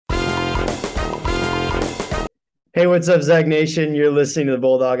Hey, what's up, Zag Nation? You're listening to the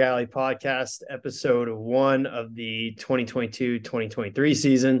Bulldog Alley podcast, episode one of the 2022-2023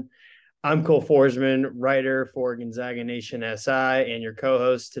 season. I'm Cole Forsman, writer for Gonzaga Nation SI, and your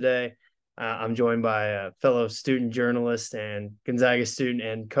co-host today. I'm joined by a fellow student journalist and Gonzaga student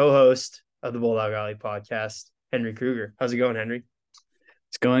and co-host of the Bulldog Alley podcast, Henry Krueger. How's it going, Henry?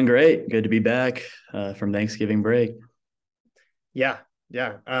 It's going great. Good to be back from Thanksgiving break. Yeah,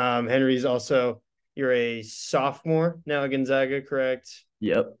 yeah. Henry's also, you're a sophomore now at Gonzaga, correct?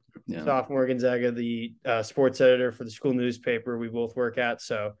 Yep. Yeah. Sophomore Gonzaga, the sports editor for the school newspaper we both work at.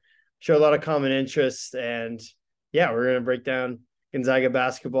 So show a lot of common interests. And yeah, we're going to break down Gonzaga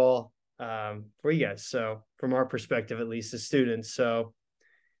basketball for you guys. So from our perspective, at least as students. So,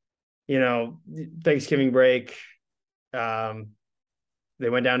 Thanksgiving break, um, they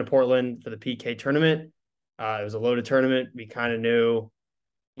went down to Portland for the PK tournament. It was a loaded tournament. We kind of knew,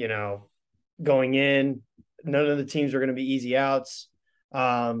 you know, going in, none of the teams were going to be easy outs.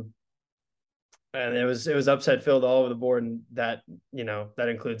 Um, and it was upset filled all over the board, and that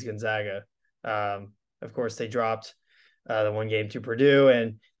includes Gonzaga. Of course, they dropped the one game to Purdue,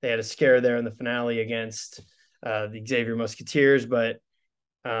 and they had a scare there in the finale against the Xavier Musketeers. But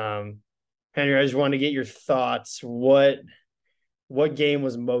Henry, I just wanted to get your thoughts. What game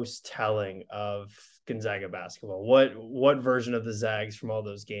was most telling of Gonzaga basketball? What version of the Zags from all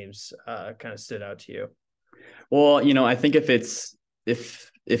those games kind of stood out to you? Well, I think if it's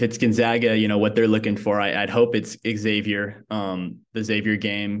Gonzaga, what they're looking for, I'd hope it's Xavier. The Xavier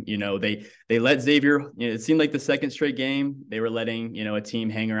game, they let Xavier. It seemed like the second straight game they were letting a team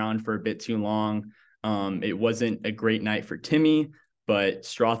hang around for a bit too long. It wasn't a great night for Timmy, but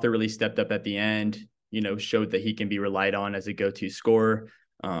Strother really stepped up at the end. Showed that he can be relied on as a go-to scorer.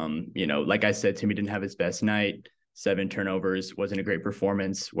 Like I said, Timmy didn't have his best night. 7 turnovers wasn't a great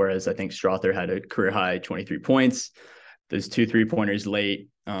performance. Whereas I think Strother had a career high 23 points. Those 2 3-pointers late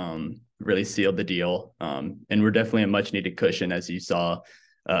really sealed the deal. And we're definitely a much needed cushion, as you saw.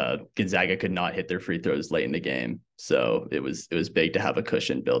 Gonzaga could not hit their free throws late in the game. So it was big to have a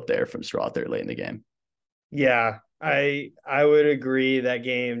cushion built there from Strother late in the game. Yeah, I would agree that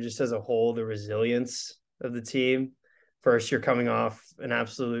game just as a whole, the resilience of the team. First, you're coming off an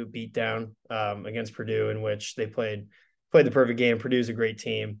absolute beatdown against Purdue, in which they played the perfect game. Purdue's a great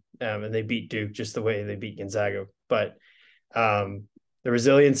team, and they beat Duke just the way they beat Gonzaga. But the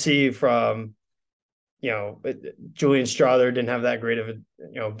resiliency from Julian Strother didn't have that great of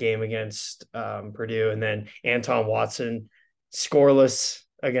a game against Purdue, and then Anton Watson scoreless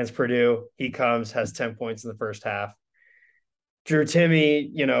against Purdue. He comes, has 10 points in the first half. Drew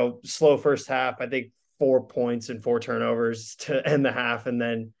Timmy, slow first half. I think 4 points and 4 turnovers to end the half, and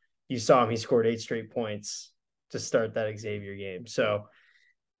then you saw him. He scored 8 straight points to start that Xavier game. So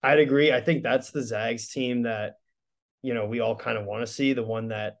I'd agree. I think that's the Zags team that we all kind of want to see, the one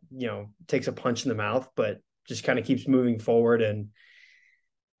that, takes a punch in the mouth, but just kind of keeps moving forward.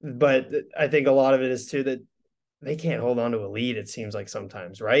 But I think a lot of it is too that they can't hold on to a lead. It seems like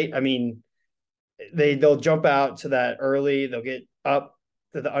sometimes, right? I mean, they'll jump out to that early, they'll get up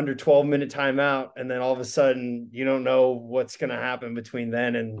to the under 12-minute timeout, and then all of a sudden you don't know what's going to happen between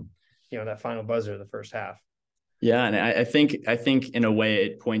then and, that final buzzer of the first half. Yeah, and I think in a way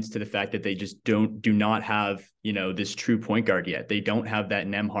it points to the fact that they just do not have, this true point guard yet. They don't have that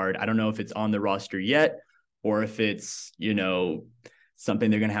Nemhard. I don't know if it's on the roster yet or if it's,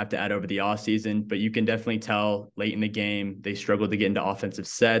 something they're going to have to add over the offseason, but you can definitely tell late in the game they struggled to get into offensive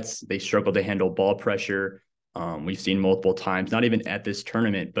sets. They struggled to handle ball pressure. We've seen multiple times, not even at this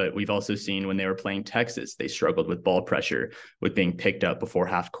tournament, but we've also seen when they were playing Texas, they struggled with ball pressure, with being picked up before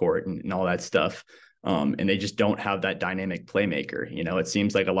half court and all that stuff. And they just don't have that dynamic playmaker. It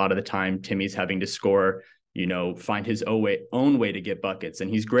seems like a lot of the time Timmy's having to score, find his own way to get buckets. And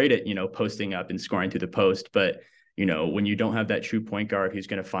he's great at, posting up and scoring through the post. But, when you don't have that true point guard who's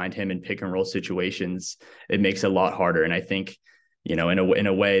going to find him in pick and roll situations, it makes it a lot harder. And I think, in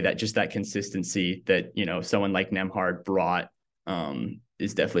a way that just that consistency that, someone like Nemhard brought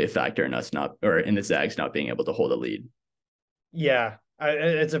is definitely a factor in us not, or in the Zags not being able to hold a lead. Yeah,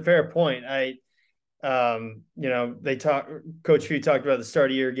 it's a fair point. Coach Few talked about the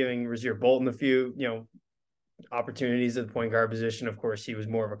start of the year giving Rasir Bolton a few, opportunities at the point guard position. Of course, he was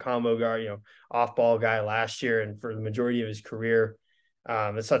more of a combo guard, off ball guy last year. And for the majority of his career,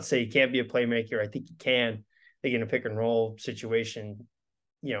 that's not to say he can't be a playmaker. I think he can. I think in a pick and roll situation,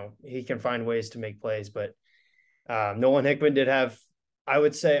 he can find ways to make plays. But Nolan Hickman did have, I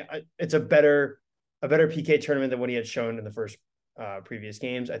would say, it's a better PK tournament than what he had shown in the first previous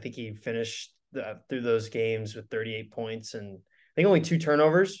games. I think he finished through those games with 38 points and I think only 2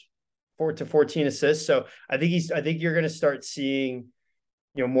 turnovers, to 14 assists. So I think you're going to start seeing,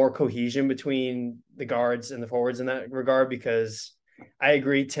 more cohesion between the guards and the forwards in that regard, because I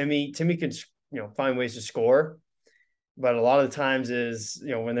agree. Timmy can, find ways to score, but a lot of the times is,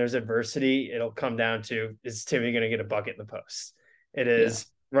 when there's adversity, it'll come down to, is Timmy going to get a bucket in the post? It Yeah. is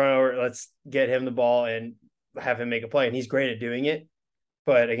run over, let's get him the ball and have him make a play. And he's great at doing it.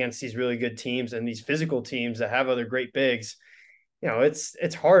 But against these really good teams and these physical teams that have other great bigs,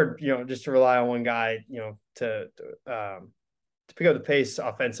 it's hard, just to rely on one guy, to pick up the pace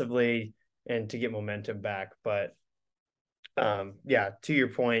offensively and to get momentum back. But yeah, to your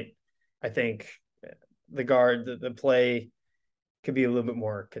point, I think the play could be a little bit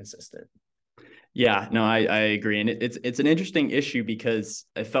more consistent. Yeah, no, I agree. And it's an interesting issue because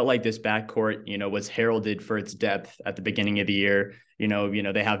I felt like this backcourt, was heralded for its depth at the beginning of the year.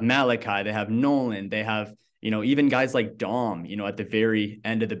 They have Malachi, they have Nolan, they have, even guys like Dom, at the very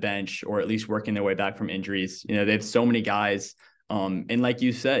end of the bench, or at least working their way back from injuries. They have so many guys. And like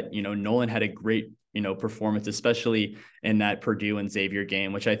you said, Nolan had a great, performance, especially in that Purdue and Xavier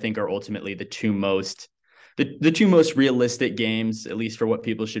game, which I think are ultimately the two most realistic games, at least for what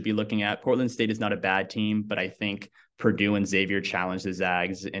people should be looking at. Portland State is not a bad team, but I think Purdue and Xavier challenge the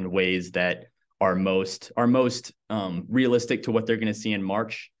Zags in ways that are most realistic to what they're going to see in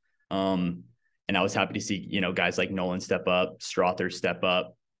March. And I was happy to see, guys like Nolan step up, Strother step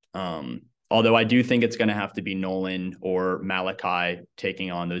up. Although I do think it's going to have to be Nolan or Malachi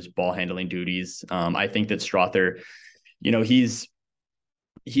taking on those ball handling duties. I think that Strother, he's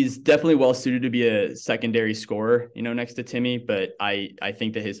definitely well suited to be a secondary scorer, next to Timmy, but I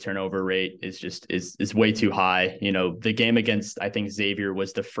think that his turnover rate is way too high. The game against, I think, Xavier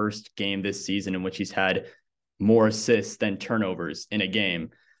was the first game this season in which he's had more assists than turnovers in a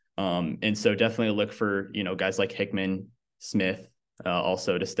game. And so definitely look for, guys like Hickman, Smith,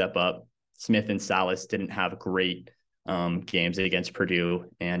 also to step up. Smith and Salas didn't have great games against Purdue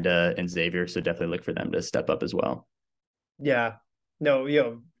and Xavier, so definitely look for them to step up as well. Yeah,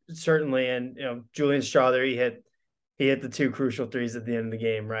 no, certainly. And, Julian Strother, he hit the two crucial threes at the end of the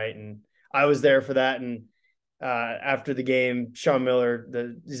game. Right. And I was there for that. And after the game, Sean Miller,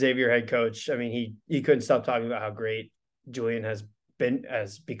 the Xavier head coach, I mean, he couldn't stop talking about how great Julian has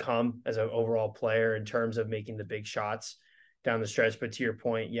become as an overall player in terms of making the big shots down the stretch. But to your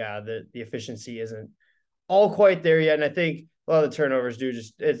point, yeah, the efficiency isn't all quite there yet. And I think a lot of the turnovers do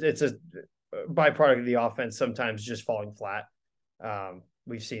it's a byproduct of the offense sometimes just falling flat.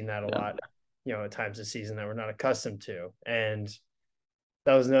 We've seen that a lot, at times this season that we're not accustomed to. And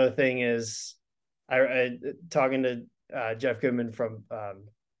that was another thing is I talking to Jeff Goodman from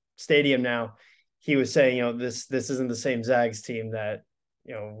Stadium now, he was saying, this isn't the same Zags team that,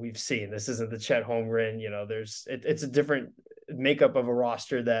 we've seen. This isn't the Chet Holmgren, it's a different makeup of a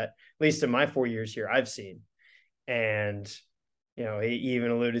roster that, at least in my 4 years here, I've seen. And, he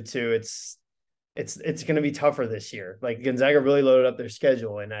even alluded to it's going to be tougher this year. Like Gonzaga really loaded up their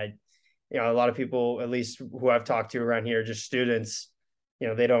schedule. And a lot of people, at least who I've talked to around here, just students,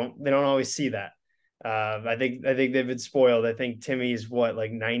 they don't always see that. I think they've been spoiled. I think Timmy's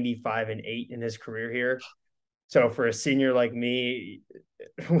 95-8 in his career here. So for a senior like me,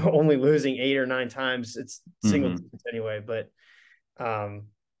 only losing 8 or 9 times, it's single digits anyway. But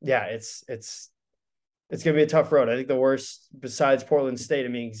yeah, it's going to be a tough road. I think the worst besides Portland State, I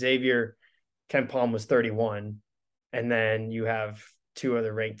mean, Xavier, Ken Palm was 31. And then you have 2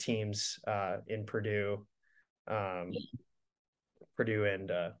 other ranked teams in Purdue and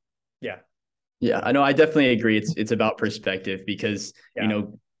yeah. Yeah, I know. I definitely agree. It's about perspective because,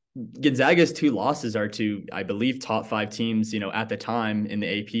 Gonzaga's 2 losses are to, I believe, top 5 teams, at the time in the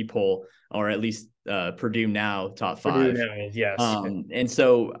AP poll, or at least Purdue now top 5. Purdue now, yes. And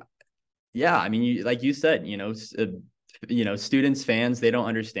so, yeah, I mean, like you said, students, fans, they don't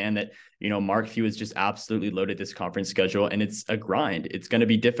understand that, Mark Few has just absolutely loaded this conference schedule, and it's a grind. It's going to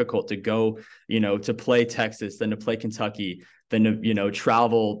be difficult to go, to play Texas, then to play Kentucky, then to,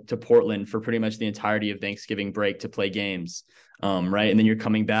 travel to Portland for pretty much the entirety of Thanksgiving break to play games. Right. And then you're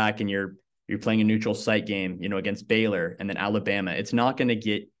coming back and you're playing a neutral site game, against Baylor and then Alabama. It's not going to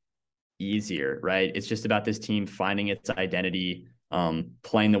get easier, right? It's just about this team finding its identity,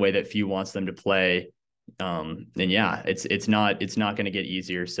 playing the way that Few wants them to play. And yeah, it's not going to get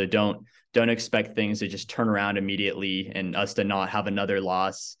easier. So don't expect things to just turn around immediately and us to not have another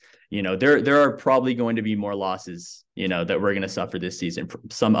loss. There are probably going to be more losses, that we're going to suffer this season.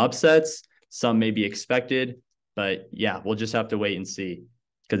 Some upsets, some may be expected, but yeah, we'll just have to wait and see,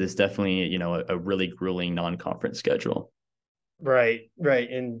 because it's definitely, a really grueling non-conference schedule. Right.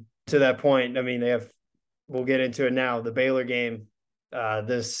 And to that point, I mean, we'll get into it now. The Baylor game,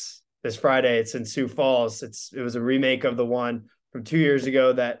 this this Friday. It's in Sioux Falls. It was a remake of the one from 2 years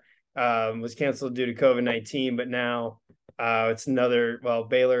ago that was canceled due to COVID-19, but now it's another. Well,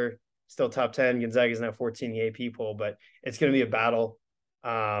 Baylor still top 10. Gonzaga is now 14 the AP poll, but it's going to be a battle.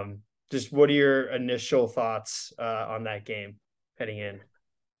 Just what are your initial thoughts on that game heading in?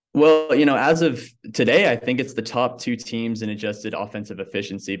 Well, as of today, I think it's the top two teams in adjusted offensive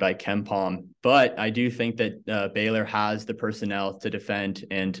efficiency by KenPom. But I do think that Baylor has the personnel to defend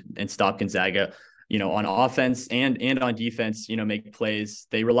and stop Gonzaga. On offense and on defense, make plays.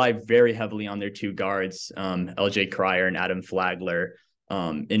 They rely very heavily on their two guards, LJ Krueger and Adam Flagler.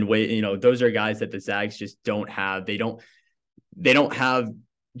 Those are guys that the Zags just don't have. They don't have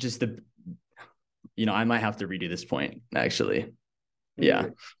just the. I might have to redo this point actually. Yeah.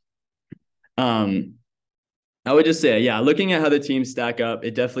 I would just say, yeah, looking at how the teams stack up,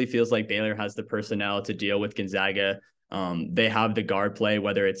 it definitely feels like Baylor has the personnel to deal with Gonzaga. They have the guard play,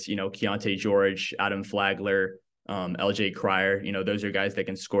 whether it's, Keontae George, Adam Flagler, LJ Krueger, those are guys that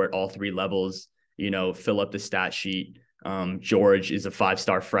can score at all three levels, fill up the stat sheet. George is a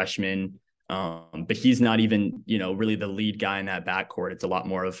 5-star freshman, but he's not even, really the lead guy in that backcourt. It's a lot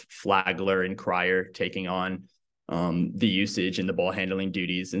more of Flagler and Krueger taking on the usage and the ball handling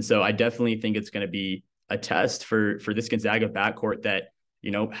duties. And so I definitely think it's going to be a test for this Gonzaga backcourt that,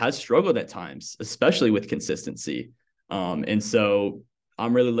 has struggled at times, especially with consistency. And so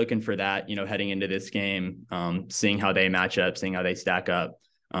I'm really looking for that, heading into this game, seeing how they match up, seeing how they stack up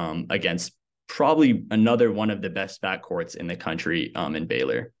against probably another one of the best backcourts in the country in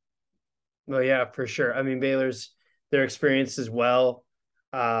Baylor. Well, yeah, for sure. I mean, their experience as well.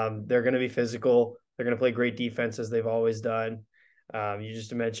 They're going to be physical. They're going to play great defense as they've always done. You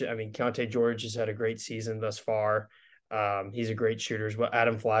just mentioned, I mean, Keontae George has had a great season thus far. He's a great shooter as well.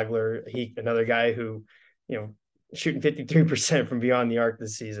 Adam Flagler, another guy who, shooting 53% from beyond the arc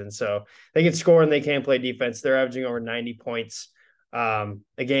this season. So they can score and they can play defense. They're averaging over 90 points a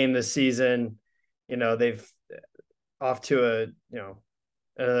game this season. They've off to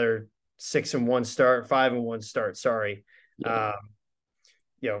another 6-1 start, 5-1 start. Sorry. Yeah.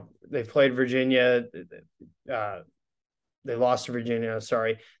 They've played Virginia. They lost to Virginia.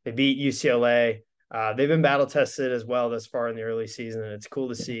 Sorry. They beat UCLA. They've been battle tested as well thus far in the early season. And it's cool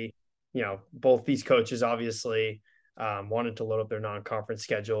to see, both these coaches obviously wanted to load up their non-conference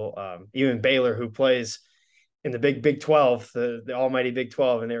schedule. Even Baylor, who plays in the Big 12, the almighty Big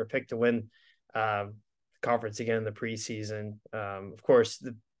 12, and they were picked to win conference again in the preseason. Of course,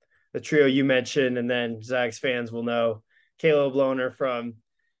 the trio you mentioned, and then Zags fans will know Caleb Lohner from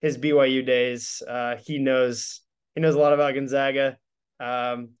his BYU days. He knows a lot about Gonzaga.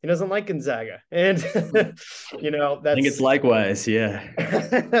 He doesn't like Gonzaga, and that's. I think it's likewise. Yeah,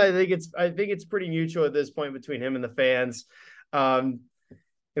 I think it's pretty mutual at this point between him and the fans. It'll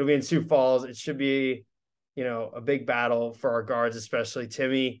be in Sioux Falls. It should be, a big battle for our guards, especially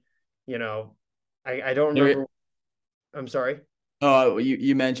Timmy. I don't remember. I'm sorry. Oh,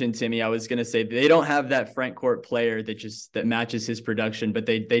 you mentioned Timmy. I was going to say they don't have that front court player that matches his production, but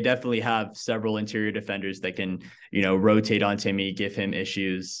they definitely have several interior defenders that can, rotate on Timmy, give him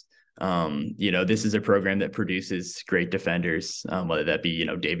issues. This is a program that produces great defenders, whether that be,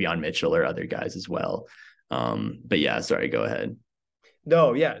 Davion Mitchell or other guys as well. But yeah, sorry, go ahead.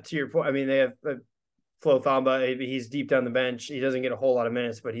 No, yeah, to your point. I mean, they have Flo Thamba. He's deep down the bench. He doesn't get a whole lot of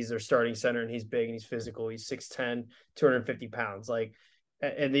minutes, but he's their starting center, and he's big and he's physical. He's 6'10", 250 pounds.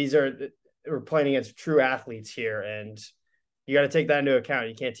 And we're playing against true athletes here, and you got to take that into account.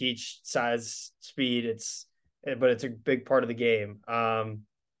 You can't teach size, speed. But it's a big part of the game. Sorry,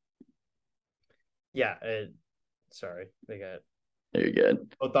 they got. You're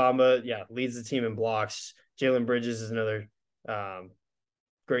good. Flo Thamba, leads the team in blocks. Jalen Bridges is another.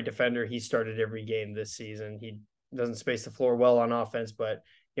 Great defender. He started every game this season. He doesn't space the floor well on offense, but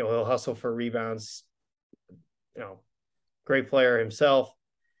he'll hustle for rebounds. Great player himself.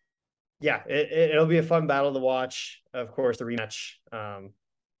 Yeah, it'll be a fun battle to watch. Of course, the rematch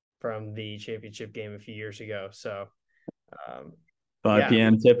from the championship game a few years ago. So 5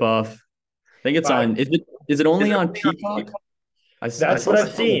 p.m. tip off. I think it's on. Is it only on Peacock? That's what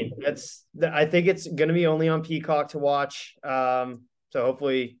I've seen. I think it's going to be only on Peacock to watch. So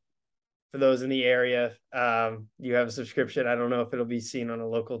hopefully for those in the area, you have a subscription. I don't know if it'll be seen on a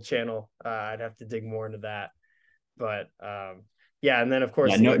local channel. I'd have to dig more into that. But and then of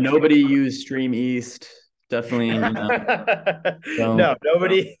course nobody used Stream East. Definitely no,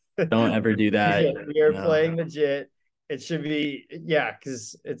 nobody don't ever do that. We are playing legit. It should be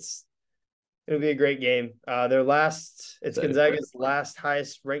because it'll be a great game. It's Gonzaga's last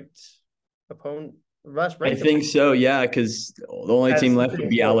highest ranked opponent. Last I ranked think so, yeah, because the only as team left would things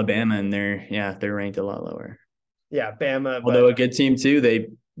be go. Alabama, and they're ranked a lot lower. Yeah, Bama, Although but a good team too,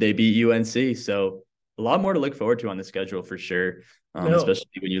 they beat UNC, so a lot more to look forward to on the schedule for sure. no. Especially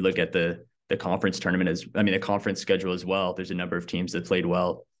when you look at the conference tournament the conference schedule as well. There's a number of teams that played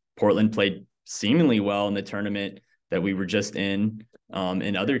well. Portland played seemingly well in the tournament that we were just in,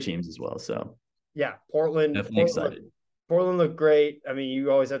 and other teams as well. So Yeah, Portland, definitely Portland looked, excited. Portland looked great. I mean,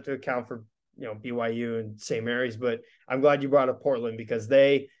 you always have to account for BYU and St. Mary's, but I'm glad you brought up Portland because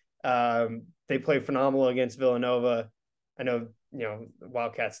they played phenomenal against Villanova. I know the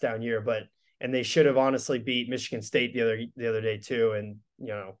Wildcats down here, but and they should have honestly beat Michigan State the other day too. And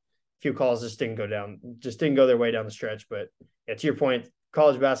a few calls just didn't go their way down the stretch. But yeah, to your point,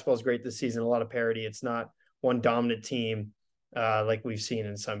 college basketball is great this season. A lot of parity. It's not one dominant team like we've seen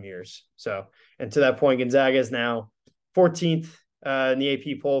in some years. So, and to that point, Gonzaga is now 14th in the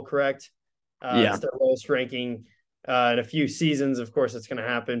AP poll, correct? Yeah, It's their lowest ranking in a few seasons. Of course, it's going to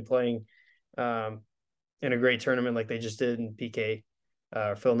happen playing um, in a great tournament like they just did in PK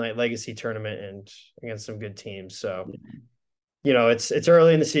Phil Knight Legacy tournament and against some good teams. So, it's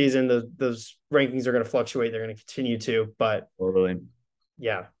early in the season. Those rankings are going to fluctuate. They're going to continue to, but totally.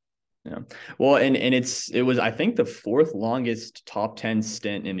 yeah, Yeah. Well, and it was, I think, the fourth longest top 10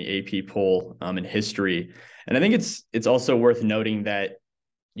 stint in the AP poll in history. And I think it's also worth noting that,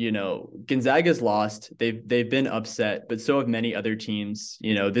 Gonzaga's lost. They've been upset, but so have many other teams.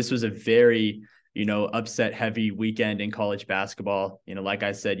 This was a very, upset heavy weekend in college basketball. Like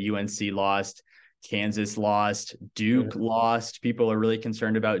I said, UNC lost, Kansas lost, Duke lost. People are really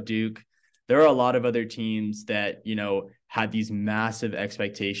concerned about Duke. There are a lot of other teams that, had these massive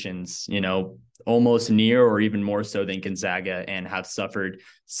expectations, almost near or even more so than Gonzaga, and have suffered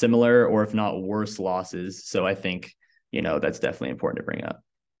similar or if not worse losses. So I think, that's definitely important to bring up.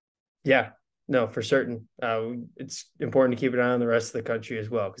 yeah, no, for certain. It's important to keep an eye on the rest of the country as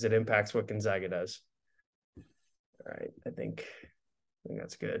well because it impacts what Gonzaga does. All right, I think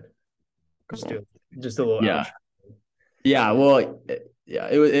that's good. Cool. Just a little Yeah. outro. Yeah. Well, yeah,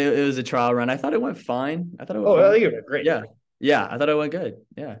 it was a trial run. I thought it went fine. I thought it went Oh, I fine. think it was great. Yeah. Yeah. I thought it went good.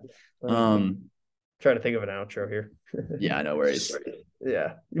 Yeah. Let me Um, try to think of an outro here. yeah, no worries.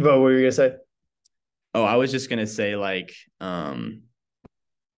 Yeah, but what were you gonna say? Oh, I was just gonna say, like,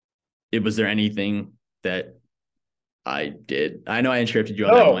 was there anything that I did? I know I interrupted you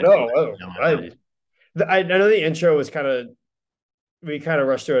on that No, one. no. Oh, No, my I, apologies. I know the intro was we kind of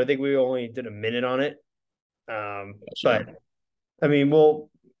rushed through it. I think we only did a minute on it. But Gotcha. I mean,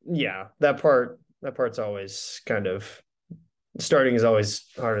 yeah, that part's always kind of starting is always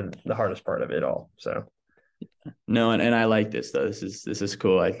the hardest part of it all. So No, and I like this though. This is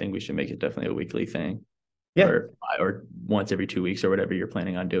cool. I think we should make it definitely a weekly thing, yeah, or once every 2 weeks or whatever you're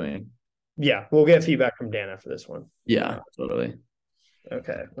planning on doing. yeah, we'll get feedback from Dan after this one. Yeah, totally.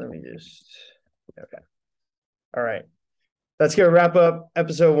 Okay, let me just. Okay, all right. Let's go wrap up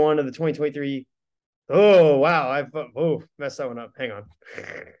episode 1 of the 2023. Oh wow, I've messed that one up. Hang on.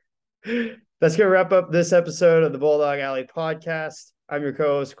 Let's go wrap up this episode of the Bulldog Alley podcast. I'm your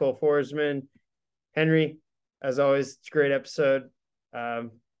co-host Cole Forsman. Henry, as always, it's a great episode.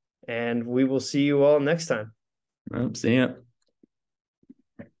 And we will see you all next time. Well, see ya.